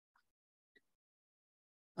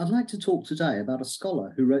I'd like to talk today about a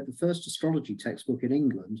scholar who wrote the first astrology textbook in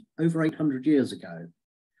England over 800 years ago.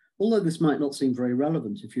 Although this might not seem very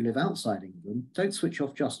relevant if you live outside England, don't switch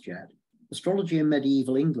off just yet. Astrology in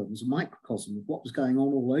medieval England was a microcosm of what was going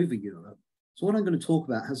on all over Europe. So what I'm going to talk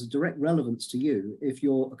about has a direct relevance to you if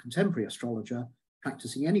you're a contemporary astrologer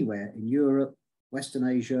practicing anywhere in Europe, Western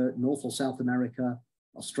Asia, North or South America,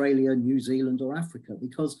 Australia, New Zealand or Africa,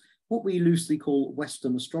 because what we loosely call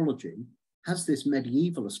Western astrology has this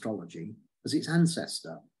medieval astrology as its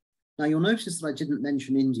ancestor. Now you'll notice that I didn't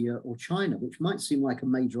mention India or China, which might seem like a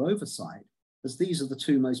major oversight, as these are the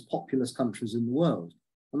two most populous countries in the world,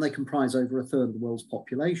 and they comprise over a third of the world's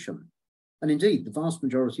population. And indeed, the vast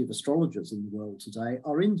majority of astrologers in the world today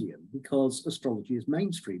are Indian, because astrology is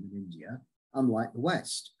mainstream in India, unlike the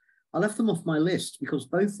West. I left them off my list because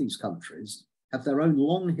both these countries have their own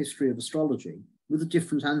long history of astrology with a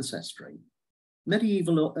different ancestry.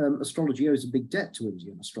 Medieval astrology owes a big debt to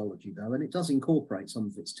Indian astrology, though, and it does incorporate some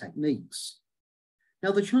of its techniques.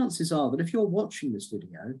 Now, the chances are that if you're watching this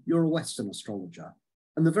video, you're a Western astrologer,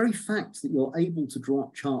 and the very fact that you're able to draw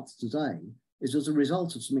up charts today is as a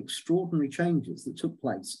result of some extraordinary changes that took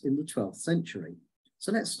place in the 12th century.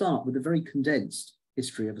 So let's start with a very condensed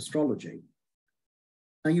history of astrology.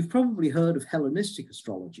 Now, you've probably heard of Hellenistic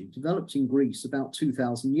astrology, developed in Greece about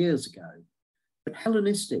 2,000 years ago. But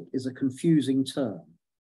Hellenistic is a confusing term.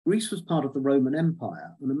 Greece was part of the Roman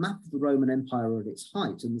Empire, and a map of the Roman Empire at its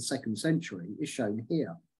height in the 2nd century is shown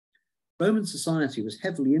here. Roman society was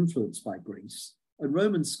heavily influenced by Greece, and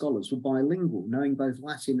Roman scholars were bilingual, knowing both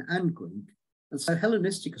Latin and Greek, and so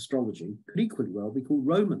Hellenistic astrology could equally well be called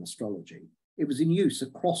Roman astrology. It was in use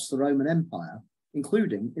across the Roman Empire,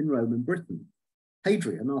 including in Roman Britain.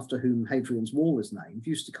 Hadrian, after whom Hadrian's Wall is named,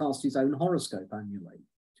 used to cast his own horoscope annually.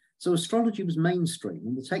 So astrology was mainstream,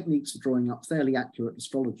 and the techniques of drawing up fairly accurate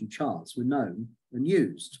astrology charts were known and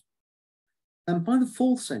used. And by the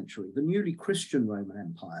 4th century, the newly Christian Roman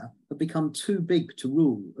Empire had become too big to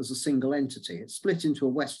rule as a single entity. It split into a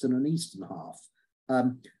Western and Eastern half.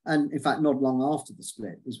 And in fact, not long after the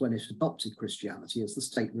split is when it adopted Christianity as the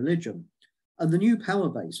state religion. And the new power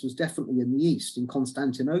base was definitely in the East, in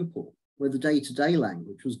Constantinople, where the day-to-day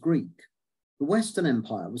language was Greek. The Western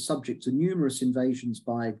Empire was subject to numerous invasions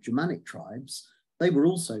by Germanic tribes. They were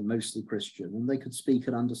also mostly Christian, and they could speak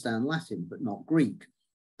and understand Latin, but not Greek.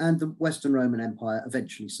 And the Western Roman Empire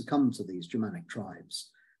eventually succumbed to these Germanic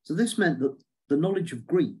tribes. So this meant that the knowledge of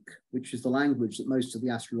Greek, which is the language that most of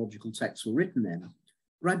the astrological texts were written in,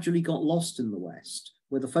 gradually got lost in the West,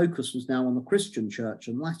 where the focus was now on the Christian church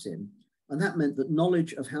and Latin. And that meant that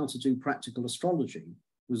knowledge of how to do practical astrology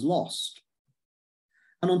was lost.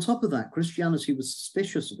 And on top of that, Christianity was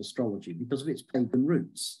suspicious of astrology because of its pagan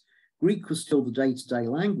roots. Greek was still the day-to-day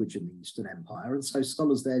language in the Eastern Empire, and so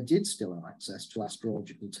scholars there did still have access to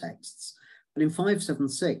astrological texts. But in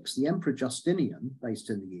 576, the Emperor Justinian,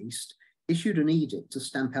 based in the East, issued an edict to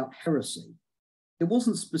stamp out heresy. It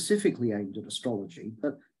wasn't specifically aimed at astrology,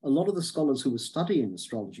 but a lot of the scholars who were studying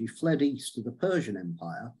astrology fled east to the Persian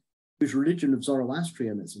Empire, whose religion of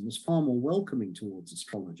Zoroastrianism was far more welcoming towards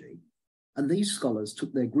astrology. And these scholars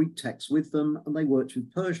took their Greek texts with them, and they worked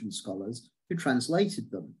with Persian scholars who translated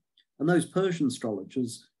them. And those Persian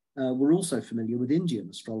astrologers were also familiar with Indian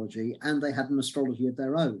astrology, and they had an astrology of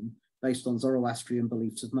their own based on Zoroastrian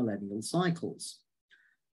beliefs of millennial cycles.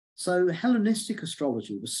 So Hellenistic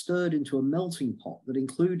astrology was stirred into a melting pot that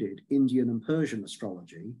included Indian and Persian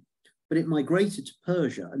astrology, but it migrated to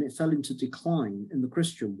Persia and it fell into decline in the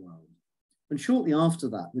Christian world. And shortly after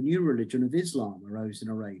that, the new religion of Islam arose in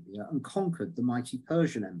Arabia and conquered the mighty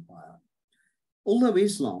Persian Empire. Although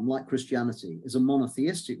Islam, like Christianity, is a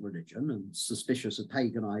monotheistic religion and suspicious of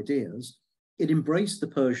pagan ideas, it embraced the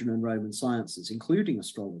Persian and Roman sciences, including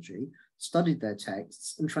astrology, studied their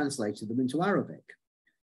texts, and translated them into Arabic.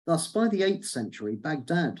 Thus, by the 8th century,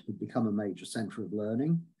 Baghdad had become a major center of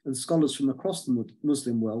learning, and scholars from across the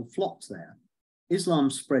Muslim world flocked there. Islam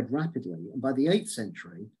spread rapidly, and by the 8th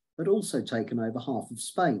century, had also taken over half of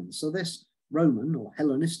Spain. So this Roman or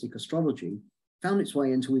Hellenistic astrology found its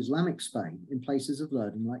way into Islamic Spain in places of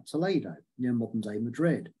learning like Toledo, near modern-day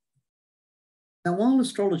Madrid. Now, while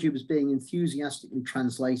astrology was being enthusiastically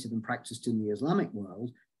translated and practiced in the Islamic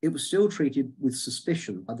world, it was still treated with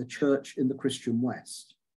suspicion by the church in the Christian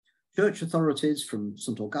West. Church authorities from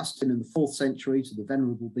St. Augustine in the 4th century to the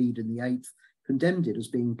Venerable Bede in the 8th condemned it as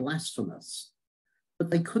being blasphemous. But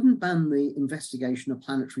they couldn't ban the investigation of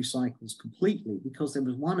planetary cycles completely because there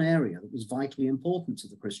was one area that was vitally important to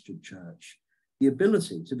the Christian church, the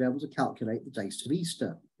ability to be able to calculate the dates of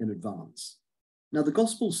Easter in advance. Now, the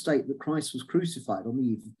Gospels state that Christ was crucified on the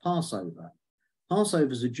eve of Passover.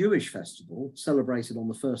 Passover is a Jewish festival celebrated on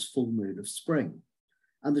the first full moon of spring.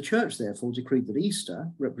 And the church therefore decreed that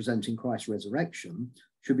Easter, representing Christ's resurrection,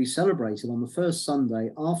 should be celebrated on the first Sunday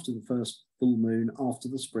after the first full moon after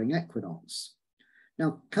the spring equinox.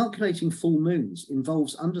 Now, calculating full moons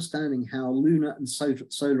involves understanding how lunar and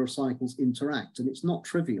solar cycles interact, and it's not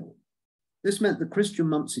trivial. This meant that Christian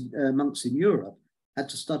monks in Europe had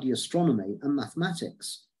to study astronomy and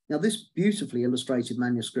mathematics. Now, this beautifully illustrated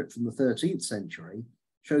manuscript from the 13th century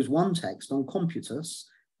shows one text on computus,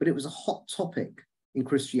 but it was a hot topic in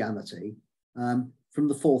Christianity from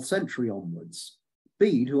the 4th century onwards.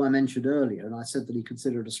 Bede, who I mentioned earlier, and I said that he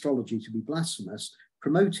considered astrology to be blasphemous,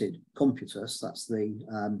 promoted computus, that's the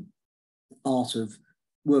art of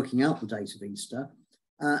working out the date of Easter.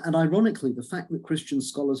 And ironically, the fact that Christian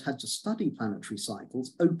scholars had to study planetary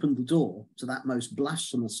cycles opened the door to that most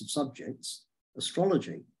blasphemous of subjects,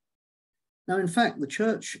 astrology. Now, in fact, the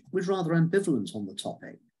church was rather ambivalent on the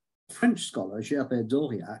topic. French scholar Gerbert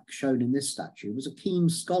d'Aurillac, shown in this statue, was a keen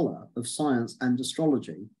scholar of science and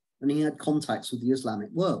astrology, and he had contacts with the Islamic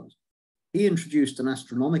world. He introduced an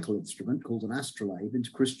astronomical instrument called an astrolabe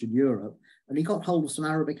into Christian Europe, and he got hold of some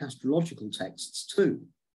Arabic astrological texts too.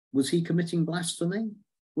 Was he committing blasphemy?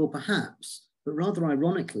 Well, perhaps, but rather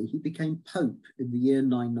ironically, he became Pope in the year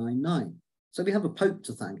 999. So we have a Pope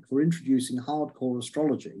to thank for introducing hardcore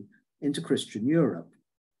astrology into Christian Europe.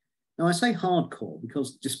 Now, I say hardcore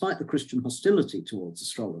because despite the Christian hostility towards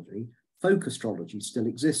astrology, folk astrology still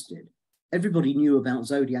existed. Everybody knew about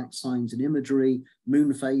zodiac signs and imagery,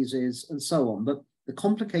 moon phases, and so on, but the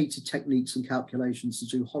complicated techniques and calculations to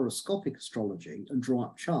do horoscopic astrology and draw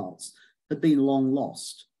up charts had been long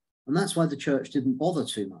lost. And that's why the church didn't bother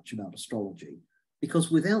too much about astrology, because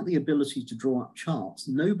without the ability to draw up charts,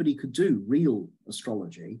 nobody could do real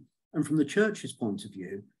astrology. And from the church's point of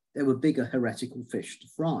view, there were bigger heretical fish to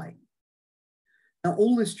fry. Now,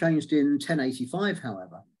 all this changed in 1085,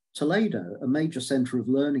 however. Toledo, a major centre of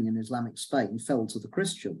learning in Islamic Spain, fell to the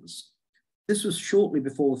Christians. This was shortly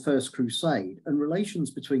before the First Crusade, and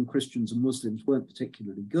relations between Christians and Muslims weren't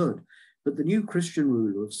particularly good. But the new Christian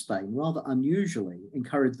ruler of Spain rather unusually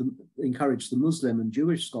encouraged the Muslim and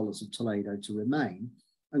Jewish scholars of Toledo to remain,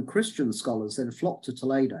 and Christian scholars then flocked to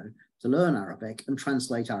Toledo to learn Arabic and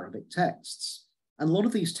translate Arabic texts. And a lot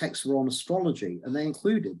of these texts were on astrology, and they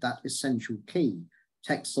included that essential key,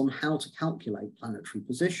 texts on how to calculate planetary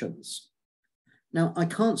positions. Now, I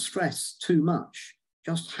can't stress too much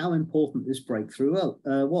just how important this breakthrough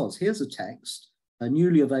was. Here's a text,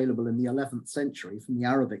 newly available in the 11th century from the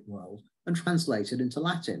Arabic world and translated into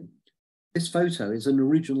Latin. This photo is an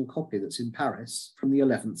original copy that's in Paris from the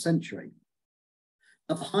 11th century.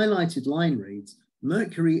 Now, the highlighted line reads,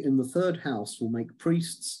 "Mercury in the 3rd house will make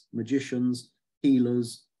priests, magicians,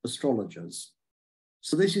 healers, astrologers."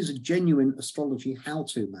 So this is a genuine astrology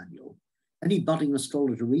how-to manual. Any budding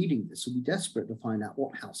astrologer reading this will be desperate to find out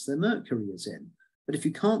what house their Mercury is in. But if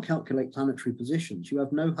you can't calculate planetary positions, you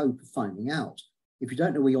have no hope of finding out. If you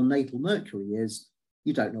don't know where your natal Mercury is,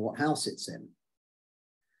 you don't know what house it's in.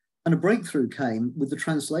 And a breakthrough came with the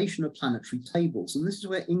translation of planetary tables, and this is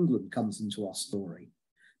where England comes into our story.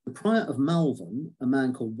 The prior of Malvern, a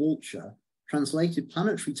man called Wiltshire, translated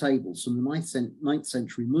planetary tables from the 9th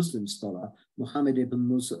century Muslim scholar Muhammad ibn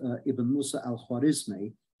Musa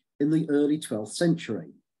al-Khwarizmi in the early 12th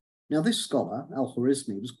century. Now, this scholar,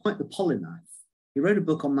 al-Khwarizmi, was quite the polymath. He wrote a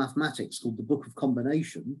book on mathematics called the Book of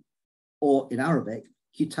Combination, or in Arabic,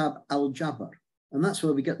 Kitab al-Jabr, and that's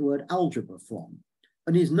where we get the word algebra from.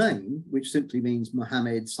 And his name, which simply means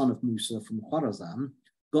Muhammad, son of Musa from Khwarazm,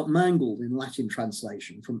 got mangled in Latin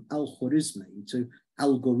translation from al-Khwarizmi to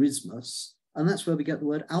algorithmus, and that's where we get the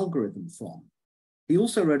word algorithm from. He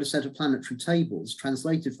also wrote a set of planetary tables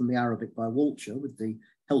translated from the Arabic by Wiltshire with the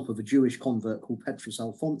help of a Jewish convert called Petrus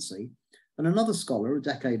Alfonsi, and another scholar a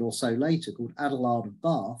decade or so later called Adelard of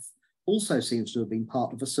Bath also seems to have been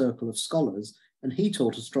part of a circle of scholars, and he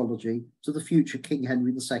taught astrology to the future King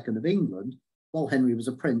Henry II of England while Henry was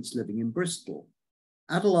a prince living in Bristol.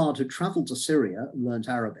 Adelard had travelled to Syria and learnt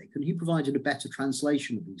Arabic, and he provided a better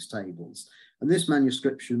translation of these tables. And this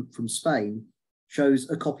manuscript from Spain shows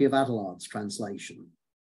a copy of Adelard's translation.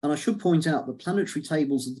 And I should point out that planetary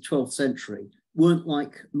tables of the 12th century weren't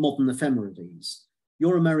like modern ephemerides.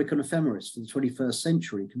 Your American ephemeris for the 21st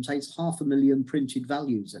century contains 500,000 printed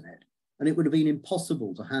values in it, and it would have been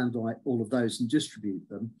impossible to handwrite all of those and distribute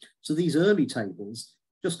them. So these early tables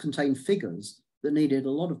just contain figures that needed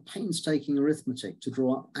a lot of painstaking arithmetic to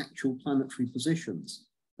draw up actual planetary positions.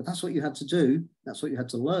 But that's what you had to do. That's what you had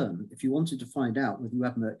to learn if you wanted to find out whether you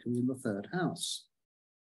had Mercury in the 3rd house.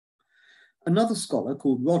 Another scholar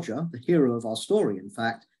called Roger, the hero of our story, in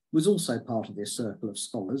fact, was also part of this circle of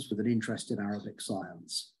scholars with an interest in Arabic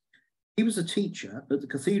science. He was a teacher at the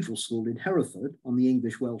cathedral school in Hereford on the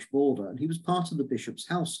English-Welsh border, and he was part of the bishop's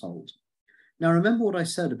household. Now, remember what I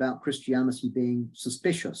said about Christianity being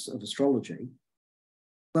suspicious of astrology?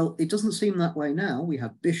 Well, it doesn't seem that way now. We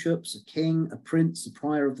have bishops, a king, a prince, a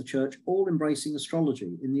prior of the church, all embracing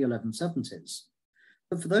astrology in the 1170s.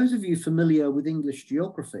 But for those of you familiar with English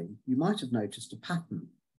geography, you might have noticed a pattern.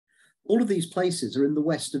 All of these places are in the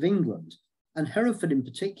west of England, and Hereford in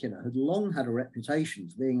particular had long had a reputation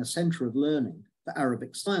for being a centre of learning for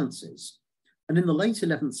Arabic sciences. And in the late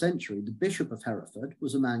 11th century, the Bishop of Hereford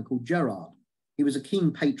was a man called Gerard. He was a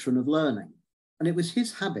keen patron of learning, and it was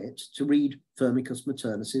his habit to read Firmicus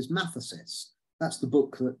Maternus's Mathesis. That's the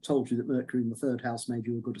book that told you that Mercury in the third house made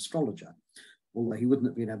you a good astrologer, although he wouldn't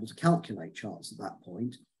have been able to calculate charts at that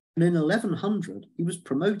point. And in 1100, he was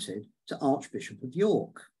promoted to Archbishop of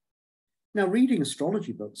York. Now, reading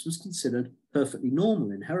astrology books was considered perfectly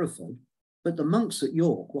normal in Hereford, but the monks at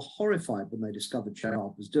York were horrified when they discovered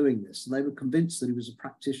Gerard was doing this, and they were convinced that he was a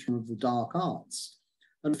practitioner of the dark arts.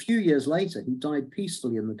 And a few years later, he died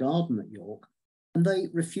peacefully in the garden at York, and they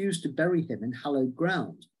refused to bury him in hallowed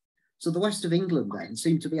ground. So the west of England then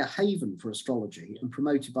seemed to be a haven for astrology and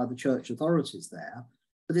promoted by the church authorities there,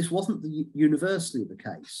 but this wasn't universally the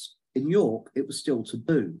case. In York, it was still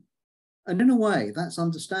taboo. And in a way, that's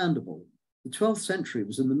understandable. The 12th century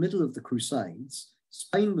was in the middle of the Crusades,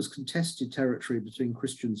 Spain was contested territory between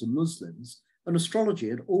Christians and Muslims, and astrology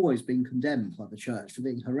had always been condemned by the church for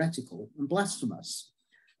being heretical and blasphemous.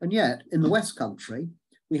 And yet, in the West Country,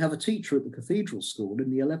 we have a teacher at the cathedral school in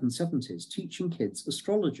the 1170s teaching kids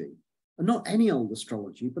astrology, and not any old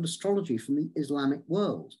astrology, but astrology from the Islamic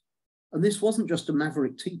world. And this wasn't just a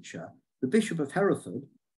maverick teacher. The Bishop of Hereford,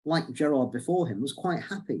 like Gerard before him, was quite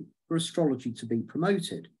happy for astrology to be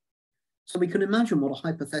promoted. So we can imagine what a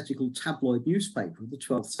hypothetical tabloid newspaper of the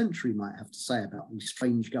 12th century might have to say about these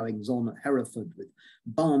strange goings-on at Hereford, with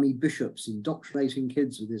balmy bishops indoctrinating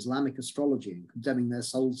kids with Islamic astrology and condemning their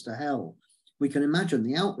souls to hell. We can imagine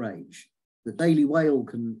the outrage. The Daily Whale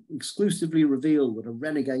can exclusively reveal that a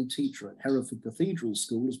renegade teacher at Hereford Cathedral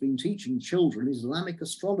School has been teaching children Islamic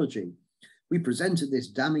astrology. We presented this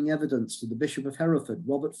damning evidence to the Bishop of Hereford,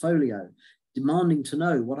 Robert Folio, demanding to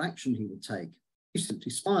know what action he would take. He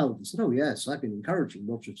simply smiled and said, "Oh yes, I've been encouraging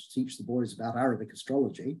Roger to teach the boys about Arabic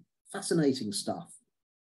astrology. Fascinating stuff."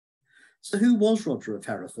 So who was Roger of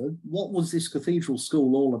Hereford? What was this cathedral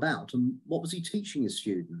school all about? And what was he teaching his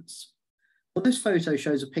students? Well, this photo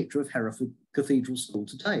shows a picture of Hereford Cathedral School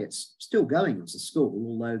today. It's still going as a school,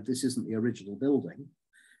 although this isn't the original building.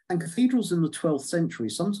 And cathedrals in the 12th century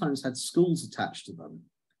sometimes had schools attached to them.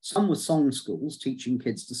 Some were song schools, teaching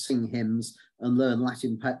kids to sing hymns and learn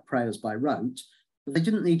Latin prayers by rote, but they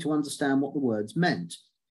didn't need to understand what the words meant.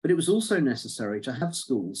 But it was also necessary to have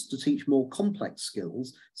schools to teach more complex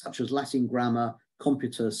skills, such as Latin grammar,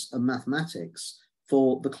 computus, and mathematics,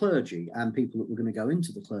 for the clergy and people that were going to go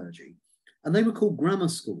into the clergy. And they were called grammar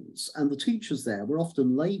schools, and the teachers there were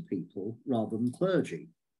often lay people rather than clergy.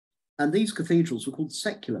 And these cathedrals were called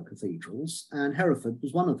secular cathedrals, and Hereford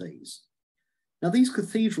was one of these. Now, these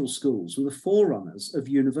cathedral schools were the forerunners of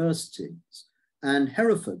universities, and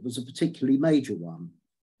Hereford was a particularly major one.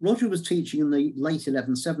 Roger was teaching in the late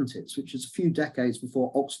 1170s, which is a few decades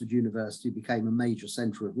before Oxford University became a major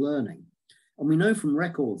centre of learning. And we know from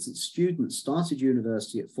records that students started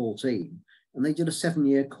university at 14, and they did a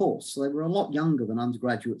 7-year course. So they were a lot younger than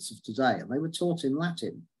undergraduates of today, and they were taught in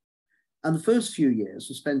Latin. And the first few years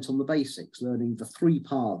were spent on the basics, learning the 3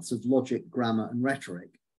 paths of logic, grammar, and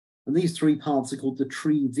rhetoric. And these 3 paths are called the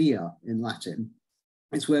trivia in Latin.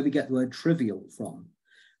 It's where we get the word trivial from.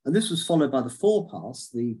 And this was followed by the 4 paths,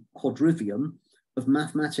 the quadrivium of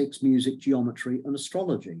mathematics, music, geometry, and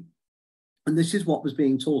astrology. And this is what was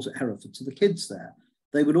being taught at Hereford to the kids there.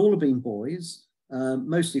 They would all have been boys,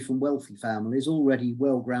 mostly from wealthy families, already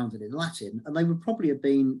well-grounded in Latin, and they would probably have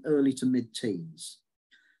been early to mid-teens.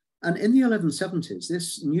 And in the 1170s,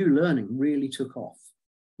 this new learning really took off.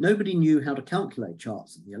 Nobody knew how to calculate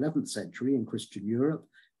charts in the 11th century in Christian Europe,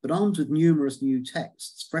 but armed with numerous new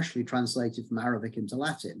texts, freshly translated from Arabic into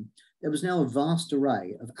Latin, there was now a vast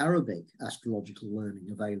array of Arabic astrological learning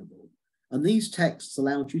available. And these texts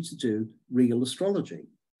allowed you to do real astrology,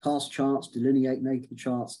 cast charts, delineate natal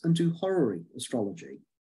charts, and do horary astrology.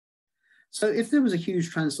 So if there was a huge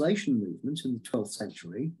translation movement in the 12th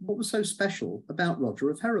century, what was so special about Roger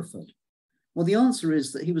of Hereford? Well, the answer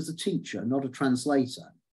is that he was a teacher, not a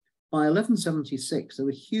translator. By 1176, there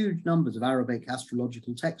were huge numbers of Arabic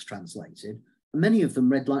astrological texts translated, and many of them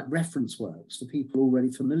read like reference works for people already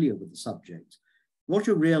familiar with the subject.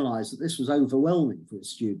 Roger realized that this was overwhelming for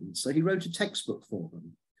his students, so he wrote a textbook for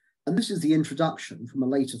them. And this is the introduction from a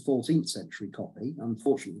later 14th century copy.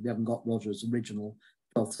 Unfortunately, we haven't got Roger's original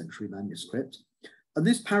 12th century manuscript. And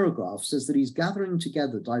this paragraph says that he's gathering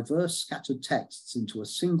together diverse scattered texts into a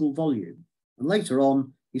single volume. And later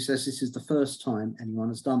on, he says this is the first time anyone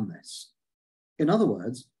has done this. In other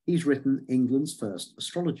words, he's written England's first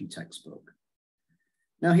astrology textbook.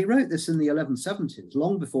 Now, he wrote this in the 1170s,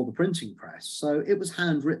 long before the printing press, so it was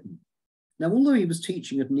handwritten. Now, although he was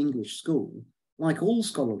teaching at an English school, like all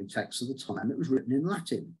scholarly texts of the time, it was written in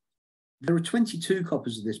Latin. There are 22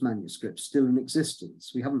 copies of this manuscript still in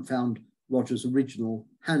existence. We haven't found Roger's original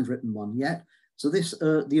handwritten one yet. So this,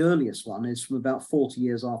 the earliest one is from about 40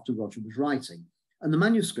 years after Roger was writing. And the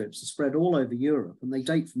manuscripts are spread all over Europe, and they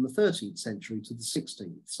date from the 13th century to the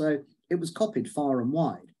 16th. So it was copied far and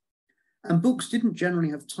wide. And books didn't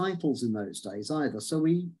generally have titles in those days either. So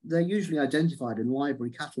they're usually identified in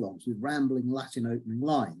library catalogues with rambling Latin opening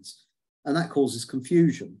lines. And that causes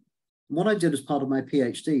confusion. And what I did as part of my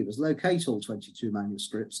PhD was locate all 22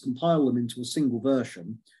 manuscripts, compile them into a single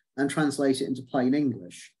version, and translate it into plain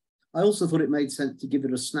English. I also thought it made sense to give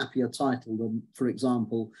it a snappier title than, for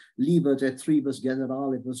example, Liber de Tribus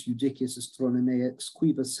Generalibus Judicis Astronomiae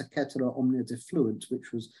Quibus Secetera Omnia Defluent,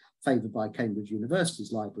 which was favoured by Cambridge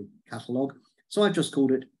University's library catalogue. So I just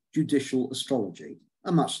called it Judicial Astrology,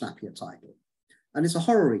 a much snappier title. And it's a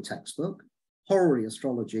horary textbook. Horary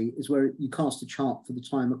astrology is where you cast a chart for the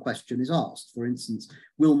time a question is asked. For instance,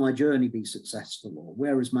 will my journey be successful? Or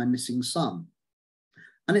where is my missing son?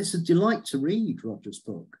 And it's a delight to read Roger's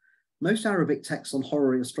book. Most Arabic texts on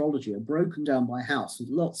horary astrology are broken down by house with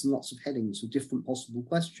lots and lots of headings for different possible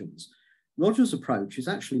questions. Roger's approach is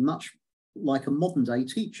actually much like a modern day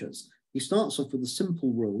teacher's. He starts off with a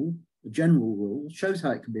simple rule, a general rule, shows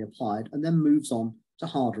how it can be applied, and then moves on to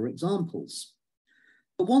harder examples.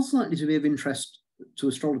 But what's likely to be of interest to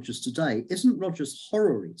astrologers today isn't Roger's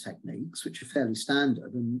horary techniques, which are fairly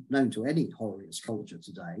standard and known to any horary astrologer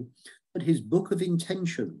today, but his Book of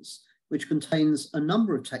Intentions, which contains a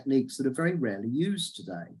number of techniques that are very rarely used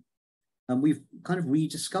today. And we've kind of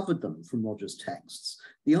rediscovered them from Roger's texts.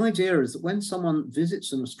 The idea is that when someone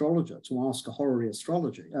visits an astrologer to ask a horary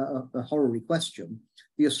question,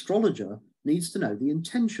 the astrologer needs to know the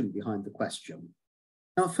intention behind the question.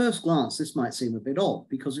 Now, at first glance, this might seem a bit odd,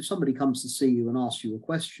 because if somebody comes to see you and asks you a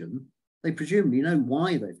question, they presumably know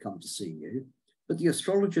why they've come to see you, but the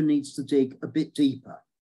astrologer needs to dig a bit deeper.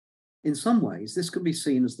 In some ways, this can be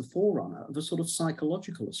seen as the forerunner of a sort of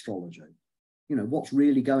psychological astrology. You know, what's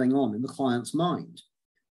really going on in the client's mind.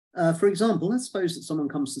 For example, let's suppose that someone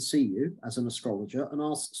comes to see you as an astrologer and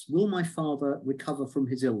asks, will my father recover from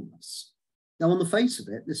his illness? Now, on the face of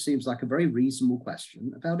it, this seems like a very reasonable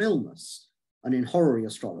question about illness. And in horary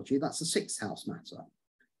astrology, that's a sixth house matter.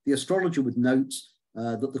 The astrologer would note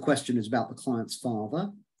that the question is about the client's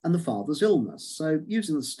father and the father's illness. So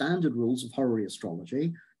using the standard rules of horary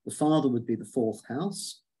astrology, the father would be the fourth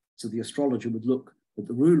house. So the astrologer would look at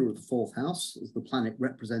the ruler of the fourth house as the planet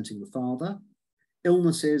representing the father.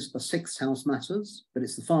 Illnesses are sixth house matters, but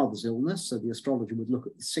it's the father's illness. So the astrologer would look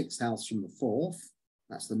at the sixth house from the fourth,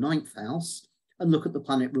 that's the ninth house, and look at the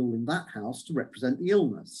planet ruling that house to represent the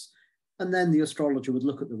illness. And then the astrologer would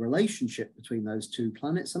look at the relationship between those two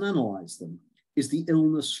planets and analyze them. Is the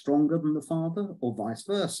illness stronger than the father or vice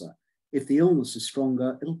versa? If the illness is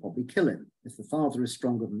stronger, it'll probably kill him. If the father is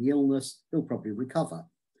stronger than the illness, he'll probably recover.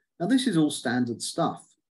 Now, this is all standard stuff,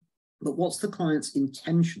 but what's the client's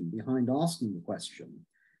intention behind asking the question?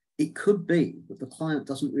 It could be that the client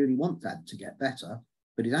doesn't really want dad to get better,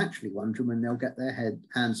 but is actually wondering when they'll get their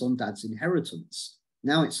hands on dad's inheritance.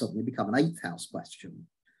 Now it's suddenly become an eighth house question.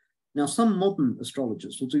 Now, some modern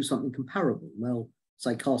astrologers will do something comparable. They'll,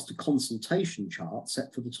 say, cast a consultation chart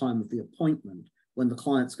set for the time of the appointment when the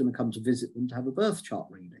client's going to come to visit them to have a birth chart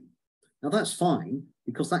reading. Now, that's fine,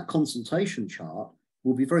 because that consultation chart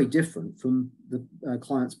will be very different from the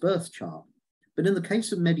client's birth chart. But in the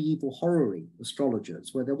case of medieval horary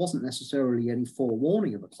astrologers, where there wasn't necessarily any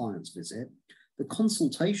forewarning of a client's visit, the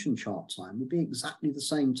consultation chart time would be exactly the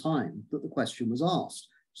same time that the question was asked.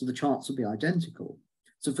 So the charts would be identical.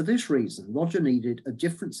 So for this reason, Roger needed a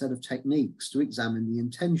different set of techniques to examine the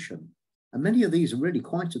intention. And many of these are really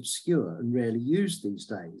quite obscure and rarely used these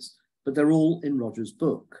days, but they're all in Roger's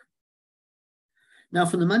book. Now,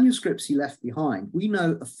 from the manuscripts he left behind, we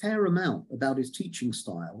know a fair amount about his teaching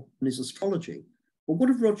style and his astrology. But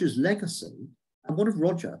what of Roger's legacy, and what of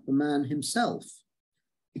Roger, the man himself?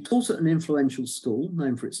 He taught at an influential school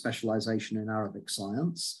known for its specialization in Arabic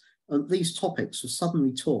science, and these topics were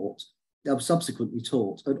subsequently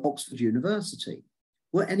taught at Oxford University.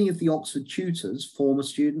 Were any of the Oxford tutors former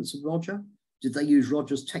students of Roger? Did they use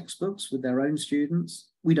Roger's textbooks with their own students?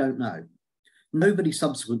 We don't know. Nobody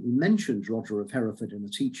subsequently mentioned Roger of Hereford in a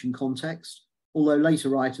teaching context, although later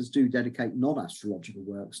writers do dedicate non-astrological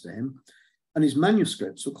works to him, and his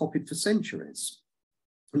manuscripts were copied for centuries.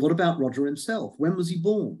 And what about Roger himself? When was he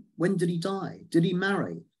born? When did he die? Did he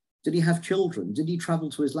marry? Did he have children? Did he travel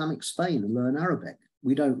to Islamic Spain and learn Arabic?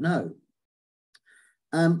 We don't know.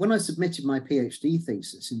 When I submitted my PhD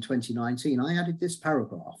thesis in 2019, I added this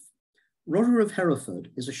paragraph. Roger of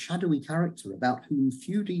Hereford is a shadowy character about whom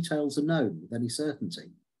few details are known with any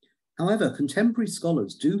certainty. However, contemporary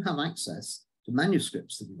scholars do have access to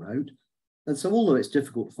manuscripts that he wrote, and so although it's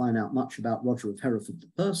difficult to find out much about Roger of Hereford the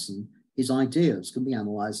person, his ideas can be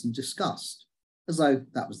analysed and discussed, as though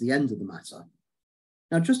that was the end of the matter.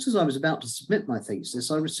 Now, just as I was about to submit my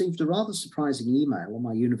thesis, I received a rather surprising email on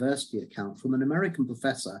my university account from an American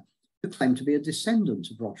professor who claimed to be a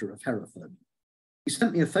descendant of Roger of Hereford. He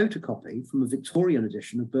sent me a photocopy from a Victorian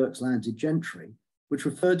edition of Burke's Landed Gentry, which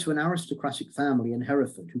referred to an aristocratic family in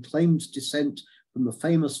Hereford who claimed descent from the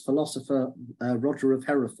famous philosopher Roger of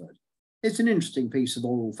Hereford. It's an interesting piece of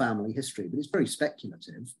oral family history, but it's very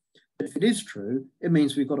speculative. But if it is true, it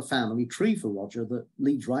means we've got a family tree for Roger that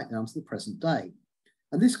leads right down to the present day.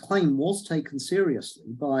 And this claim was taken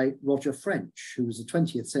seriously by Roger French, who was a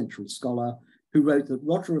 20th century scholar who wrote that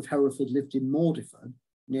Roger of Hereford lived in Mordiford,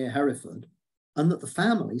 near Hereford, and that the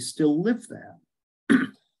family still lived there.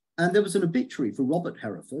 And there was an obituary for Robert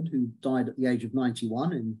Hereford, who died at the age of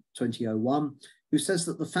 91 in 2001, who says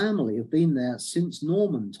that the family have been there since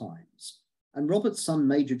Norman times. And Robert's son,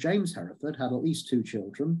 Major James Hereford, had at least 2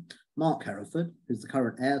 children, Mark Hereford, who's the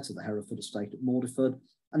current heir to the Hereford estate at Mordiford,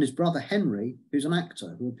 and his brother Henry, who's an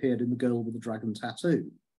actor who appeared in The Girl with the Dragon Tattoo.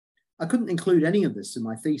 I couldn't include any of this in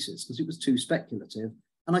my thesis because it was too speculative,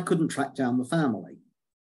 and I couldn't track down the family.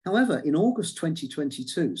 However, in August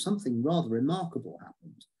 2022, something rather remarkable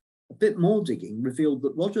happened. A bit more digging revealed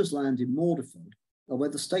that Roger's land in Mordiford, where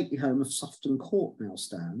the stately home of Sufton Court now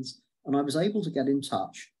stands, and I was able to get in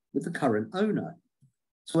touch with the current owner.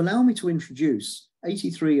 So allow me to introduce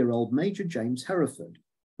 83-year-old Major James Hereford,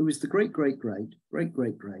 who is the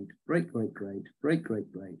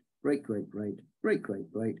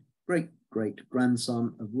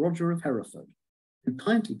great-great-great-great-great-great-great-great-great-great-great-great-great-great-great-great-grandson of Roger of Hereford, who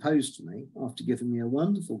kindly posed to me after giving me a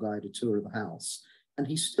wonderful guided tour of the house, and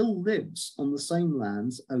he still lives on the same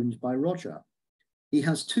lands owned by Roger. He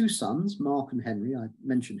has 2 sons, Mark and Henry. I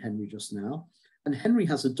mentioned Henry just now, and Henry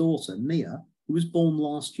has a daughter, Mia, who was born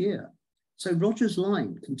last year. So Roger's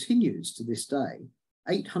line continues to this day,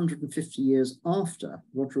 850 years after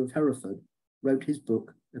Roger of Hereford wrote his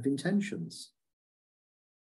book of intentions.